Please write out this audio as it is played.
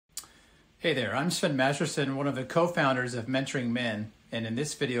Hey there, I'm Sven Masterson, one of the co-founders of Mentoring Men, and in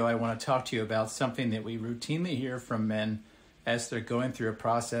this video I want to talk to you about something that we routinely hear from men as they're going through a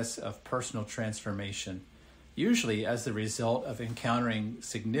process of personal transformation, usually as the result of encountering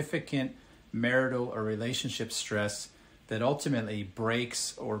significant marital or relationship stress that ultimately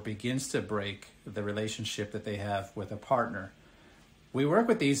breaks or begins to break the relationship that they have with a partner. We work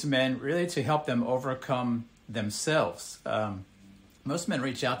with these men really to help them overcome themselves. Most men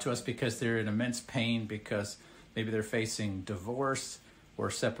reach out to us because they're in immense pain, because maybe they're facing divorce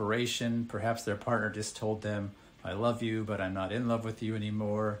or separation. Perhaps their partner just told them, I love you, but I'm not in love with you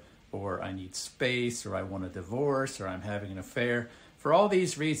anymore, or I need space, or I want a divorce, or I'm having an affair. For all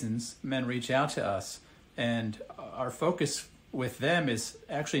these reasons, men reach out to us, and our focus with them is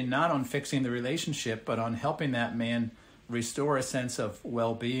actually not on fixing the relationship, but on helping that man restore a sense of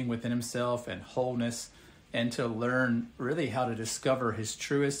well-being within himself and wholeness, and to learn really how to discover his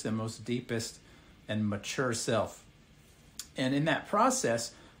truest and most deepest and mature self. And in that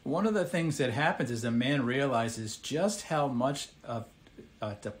process, one of the things that happens is a man realizes just how much of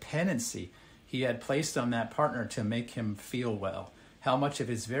a dependency he had placed on that partner to make him feel well, how much of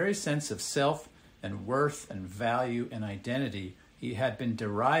his very sense of self and worth and value and identity he had been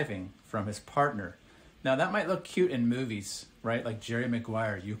deriving from his partner. Now that might look cute in movies, right? Like Jerry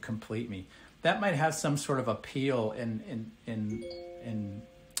Maguire, You Complete Me. That might have some sort of appeal in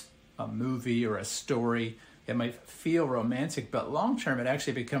a movie or a story. It might feel romantic, but long term it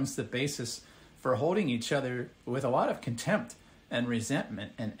actually becomes the basis for holding each other with a lot of contempt and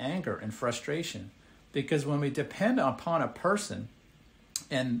resentment and anger and frustration. Because when we depend upon a person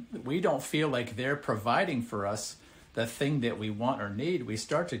and we don't feel like they're providing for us the thing that we want or need, we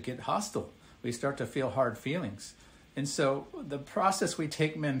start to get hostile. We start to feel hard feelings. And so the process we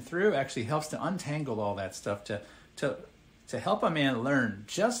take men through actually helps to untangle all that stuff, to help a man learn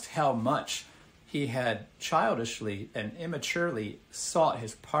just how much he had childishly and immaturely sought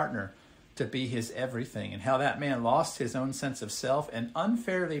his partner to be his everything, and how that man lost his own sense of self and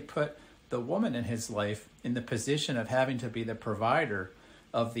unfairly put the woman in his life in the position of having to be the provider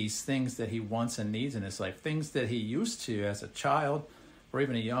of these things that he wants and needs in his life, things that he used to as a child or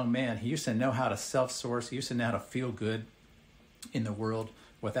even a young man. He used to know how to self-source. He used to know how to feel good in the world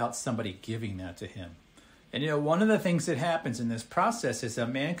without somebody giving that to him. And one of the things that happens in this process is a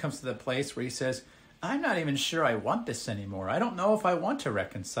man comes to the place where he says, I'm not even sure I want this anymore. I don't know if I want to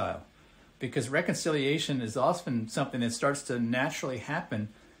reconcile. Because reconciliation is often something that starts to naturally happen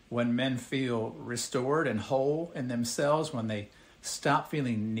when men feel restored and whole in themselves, when they stop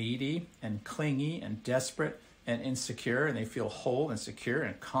feeling needy and clingy and desperate and insecure, and they feel whole and secure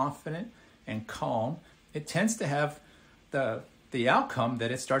and confident and calm. It tends to have the outcome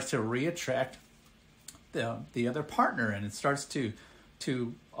that it starts to reattract the other partner, and it starts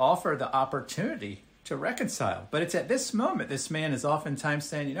to offer the opportunity to reconcile. But it's at this moment this man is oftentimes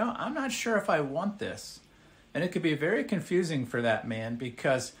saying, I'm not sure if I want this. And it could be very confusing for that man,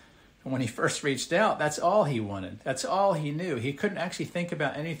 because when he first reached out, that's all he wanted. That's all he knew. He couldn't actually think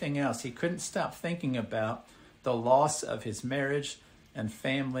about anything else. He couldn't stop thinking about the loss of his marriage and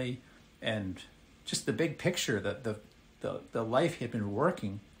family and just the big picture, the life he had been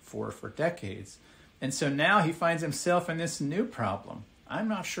working for decades. And so now he finds himself in this new problem. I'm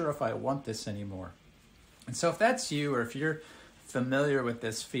not sure if I want this anymore. And so if that's you, or if you're familiar with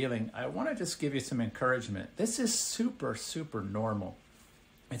this feeling, I want to just give you some encouragement. This is super, super normal.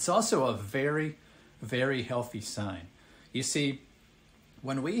 It's also a very, very healthy sign. You see,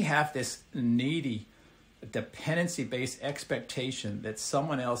 when we have this needy, dependency-based expectation that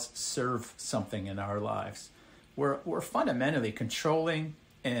someone else serve something in our lives, we're fundamentally controlling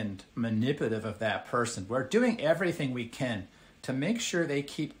and manipulative of that person. We're doing everything we can to make sure they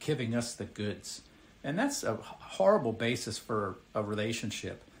keep giving us the goods. And that's a horrible basis for a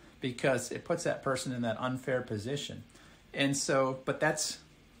relationship, because it puts that person in that unfair position. And so, but that's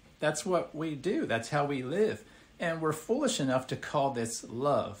what we do. That's how we live. And we're foolish enough to call this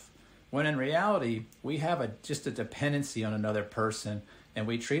love, when in reality, we have just a dependency on another person, and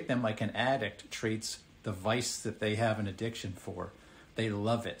we treat them like an addict treats the vice that they have an addiction for. They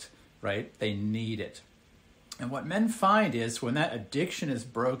love it, right? They need it. And what men find is when that addiction is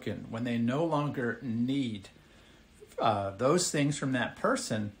broken, when they no longer need those things from that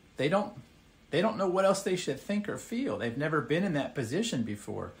person, they don't know what else they should think or feel. They've never been in that position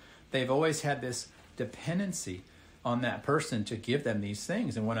before. They've always had this dependency on that person to give them these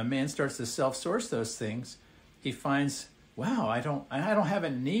things. And when a man starts to self-source those things, he finds, wow, I don't have a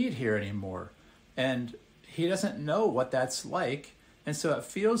need here anymore. And he doesn't know what that's like. And so it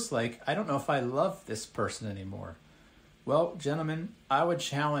feels like, I don't know if I love this person anymore. Well, gentlemen, I would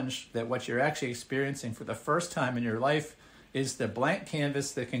challenge that what you're actually experiencing for the first time in your life is the blank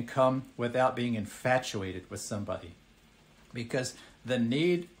canvas that can come without being infatuated with somebody. Because the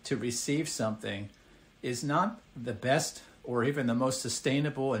need to receive something is not the best or even the most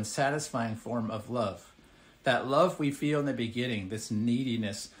sustainable and satisfying form of love. That love we feel in the beginning, this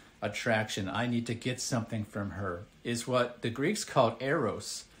neediness, attraction, I need to get something from her, is what the Greeks called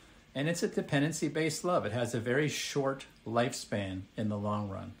eros. And it's a dependency-based love. It has a very short lifespan in the long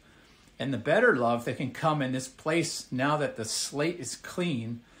run. And the better love that can come in this place now that the slate is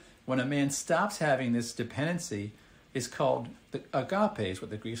clean, when a man stops having this dependency, is called the agape, is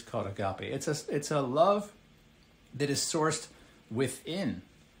what the Greeks called agape. It's a love that is sourced within.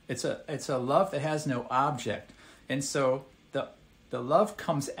 It's a love that has no object. And so the love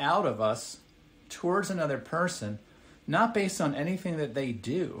comes out of us towards another person, not based on anything that they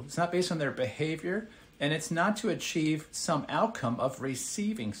do. It's not based on their behavior, and it's not to achieve some outcome of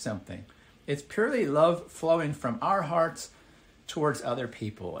receiving something. It's purely love flowing from our hearts towards other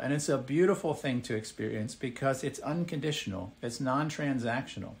people. And it's a beautiful thing to experience because it's unconditional. It's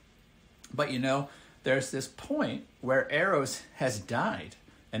non-transactional. But you know, there's this point where eros has died,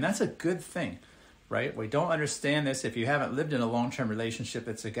 and that's a good thing, right? We don't understand this. If you haven't lived in a long-term relationship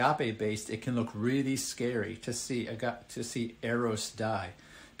that's agape-based, it can look really scary to see eros die,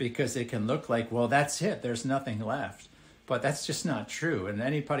 because it can look like, well, that's it. There's nothing left. But that's just not true. And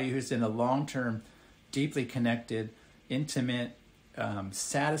anybody who's in a long-term, deeply connected, intimate,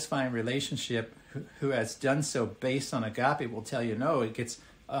 satisfying relationship who has done so based on agape will tell you, no, it gets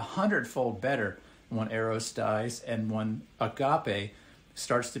 100-fold better when eros dies and when agape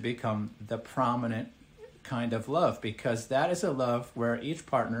starts to become the prominent kind of love, because that is a love where each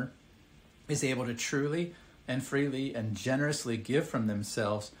partner is able to truly and freely and generously give from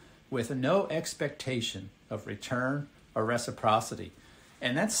themselves with no expectation of return or reciprocity.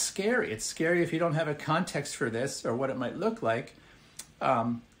 And that's scary. It's scary if you don't have a context for this or what it might look like,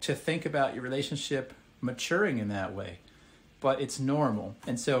 to think about your relationship maturing in that way. But it's normal.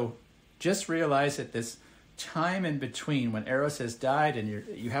 And so just realize that this time in between when eros has died and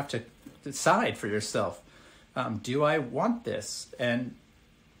you have to decide for yourself, do I want this? And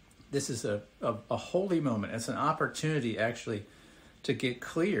this is a holy moment. It's an opportunity actually to get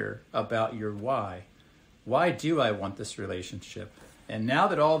clear about your why. Why do I want this relationship? And now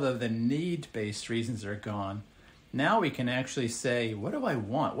that all the need-based reasons are gone, now we can actually say, what do I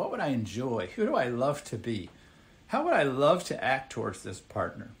want? What would I enjoy? Who do I love to be? How would I love to act towards this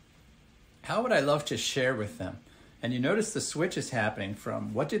partner? How would I love to share with them? And you notice the switch is happening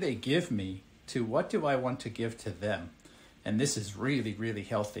from what do they give me to what do I want to give to them? And this is really, really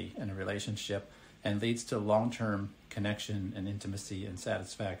healthy in a relationship and leads to long-term connection and intimacy and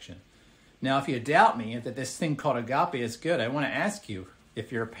satisfaction. Now, if you doubt me that this thing called agape is good, I want to ask you,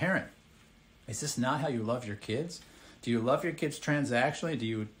 if you're a parent, is this not how you love your kids? Do you love your kids transactionally?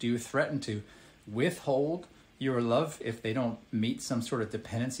 Do you threaten to withhold your love if they don't meet some sort of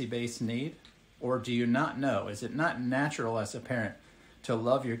dependency-based need? Or do you not know? Is it not natural as a parent to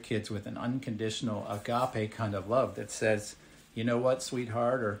love your kids with an unconditional agape kind of love that says, you know what,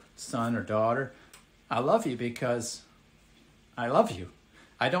 sweetheart or son or daughter, I love you because I love you.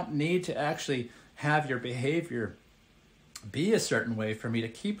 I don't need to actually have your behavior be a certain way for me to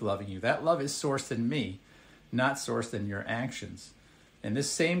keep loving you. That love is sourced in me, not sourced in your actions. And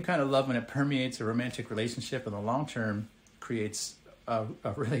this same kind of love, when it permeates a romantic relationship in the long term, creates a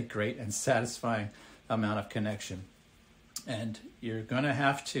really great and satisfying amount of connection. And you're going to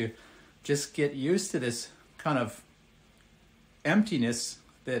have to just get used to this kind of emptiness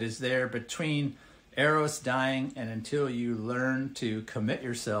that is there between eros dying and until you learn to commit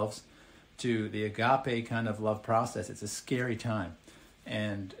yourselves to the agape kind of love process. It's a scary time,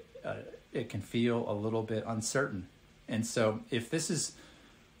 and it can feel a little bit uncertain. And so if this is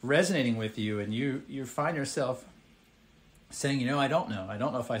resonating with you and you find yourself saying, you know, I don't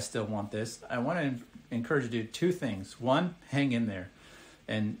know if I still want this, I want to encourage you to do two things. One, hang in there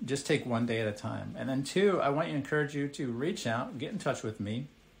and just take one day at a time. And then two, I want to encourage you to reach out, get in touch with me.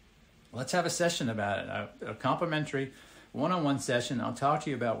 Let's have a session about it, a complimentary one-on-one session. I'll talk to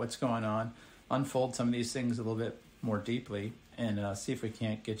you about what's going on, unfold some of these things a little bit more deeply, and see if we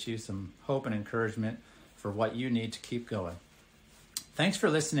can't get you some hope and encouragement for what you need to keep going. Thanks for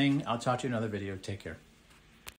listening. I'll talk to you in another video. Take care.